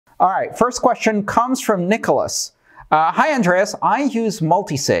All right, first question comes from Nicholas. Hi, Andreas. I use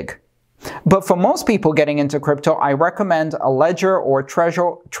multisig. But for most people getting into crypto, I recommend a Ledger or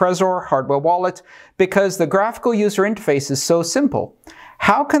Trezor hardware wallet because the graphical user interface is so simple.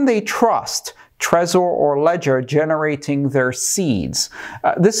 How can they trust Trezor or Ledger generating their seeds?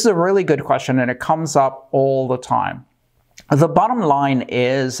 This is a really good question, and it comes up all the time. The bottom line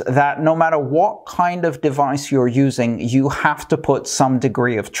is that no matter what kind of device you're using, you have to put some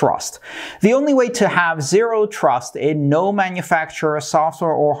degree of trust. The only way to have zero trust in no manufacturer,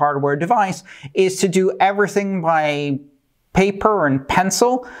 software, or hardware device is to do everything by paper and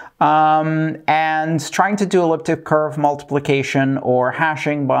pencil, and trying to do elliptic curve multiplication or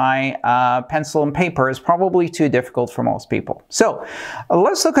hashing by pencil and paper is probably too difficult for most people. So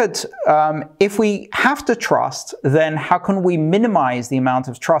let's look at if we have to trust, then how can we minimize the amount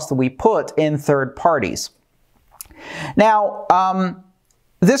of trust that we put in third parties? Now,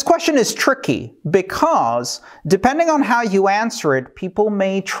 this question is tricky because depending on how you answer it, people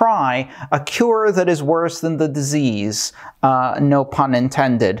may try a cure that is worse than the disease, no pun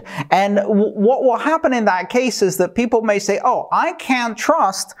intended. And what will happen in that case is that people may say, oh, I can't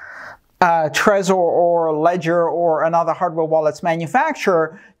trust Trezor or Ledger or another hardware wallet's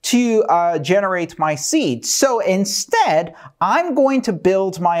manufacturer to generate my seed. So instead, I'm going to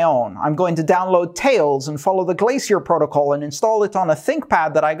build my own. I'm going to download Tails and follow the Glacier protocol and install it on a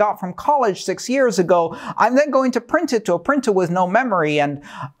ThinkPad that I got from college 6 years ago. I'm then going to print it to a printer with no memory, and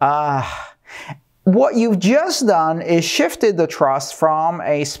what you've just done is shifted the trust from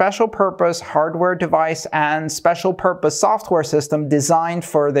a special purpose hardware device and special purpose software system designed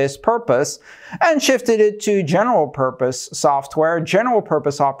for this purpose and shifted it to general purpose software, general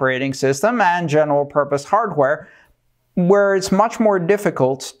purpose operating system, and general purpose hardware, where it's much more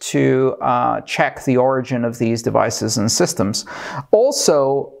difficult to check the origin of these devices and systems.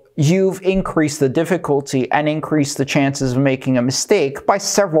 Also, you've increased the difficulty and increased the chances of making a mistake by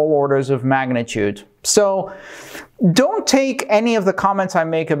several orders of magnitude. So don't take any of the comments I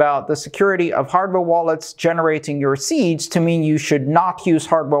make about the security of hardware wallets generating your seeds to mean you should not use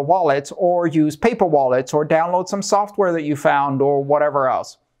hardware wallets or use paper wallets or download some software that you found or whatever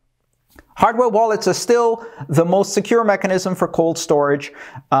else. Hardware wallets are still the most secure mechanism for cold storage,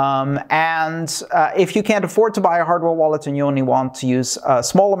 and if you can't afford to buy a hardware wallet and you only want to use a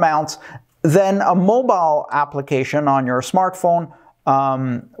small amount, then a mobile application on your smartphone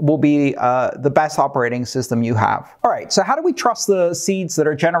will be the best operating system you have. All right, so how do we trust the seeds that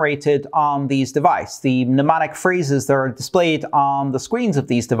are generated on these devices, the mnemonic phrases that are displayed on the screens of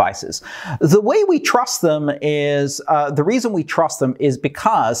these devices? The way we trust them is, the reason we trust them is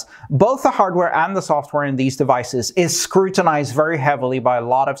because both the hardware and the software in these devices is scrutinized very heavily by a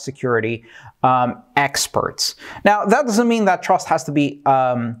lot of security experts. Now, that doesn't mean that trust has to be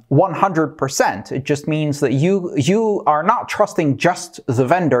 100%. It just means that you are not trusting just the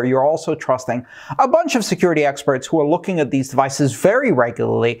vendor, you're also trusting a bunch of security experts who are looking at these devices very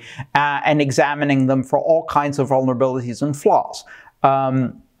regularly and examining them for all kinds of vulnerabilities and flaws.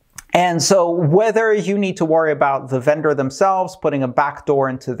 And so whether you need to worry about the vendor themselves putting a backdoor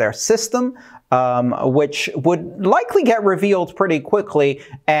into their system, which would likely get revealed pretty quickly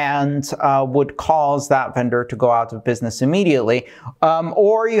and would cause that vendor to go out of business immediately,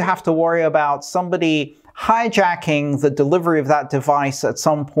 or you have to worry about somebody hijacking the delivery of that device at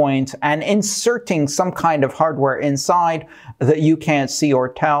some point and inserting some kind of hardware inside that you can't see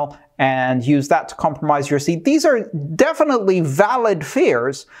or tell, and use that to compromise your seed. These are definitely valid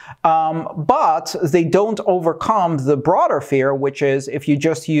fears, but they don't overcome the broader fear, which is if you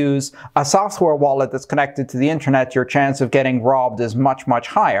just use a software wallet that's connected to the internet, your chance of getting robbed is much, much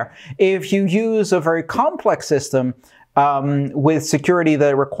higher. If you use a very complex system with security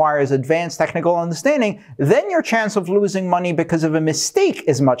that requires advanced technical understanding, then your chance of losing money because of a mistake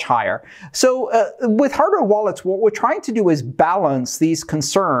is much higher. So with hardware wallets, what we're trying to do is balance these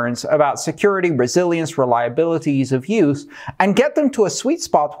concerns about security, resilience, reliability, ease of use, and get them to a sweet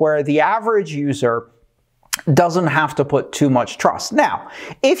spot where the average user doesn't have to put too much trust. Now,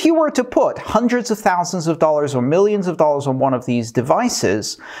 if you were to put hundreds of thousands of dollars or millions of dollars on one of these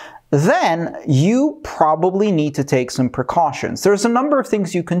devices, then you probably need to take some precautions. There's a number of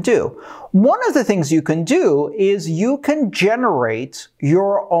things you can do. One of the things you can do is you can generate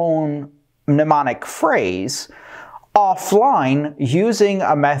your own mnemonic phrase offline using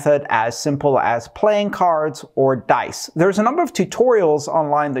a method as simple as playing cards or dice. There's a number of tutorials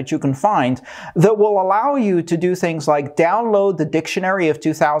online that you can find that will allow you to do things like download the dictionary of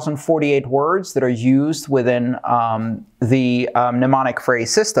 2048 words that are used within the mnemonic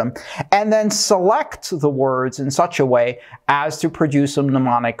phrase system, and then select the words in such a way as to produce a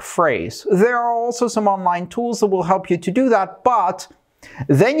mnemonic phrase. There are also some online tools that will help you to do that, but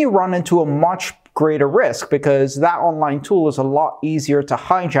then you run into a much greater risk because that online tool is a lot easier to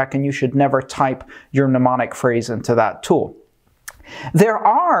hijack, and you should never type your mnemonic phrase into that tool. There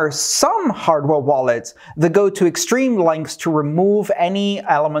are some hardware wallets that go to extreme lengths to remove any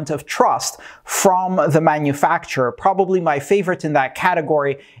element of trust from the manufacturer. Probably my favorite in that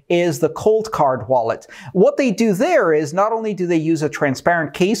category is the Cold Card wallet. What they do there is not only do they use a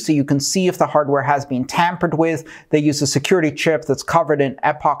transparent case so you can see if the hardware has been tampered with, they use a security chip that's covered in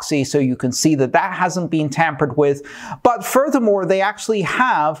epoxy so you can see that that hasn't been tampered with, but furthermore, they actually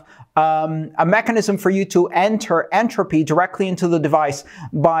have a mechanism for you to enter entropy directly into the device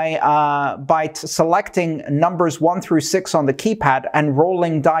by selecting numbers 1 through 6 on the keypad and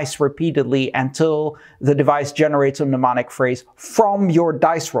rolling dice repeatedly until the device generates a mnemonic phrase from your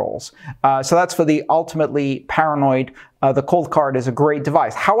dice rolls. So that's for the ultimately paranoid. The Cold Card is a great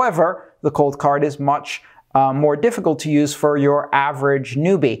device. However, the Cold Card is much more difficult to use for your average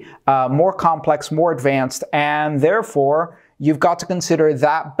newbie, more complex, more advanced, and therefore you've got to consider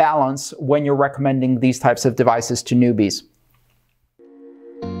that balance when you're recommending these types of devices to newbies.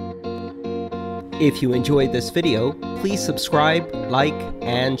 If you enjoyed this video, please subscribe, like,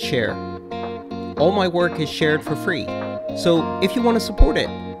 and share. All my work is shared for free, so if you want to support it,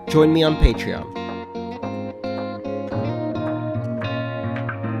 join me on Patreon.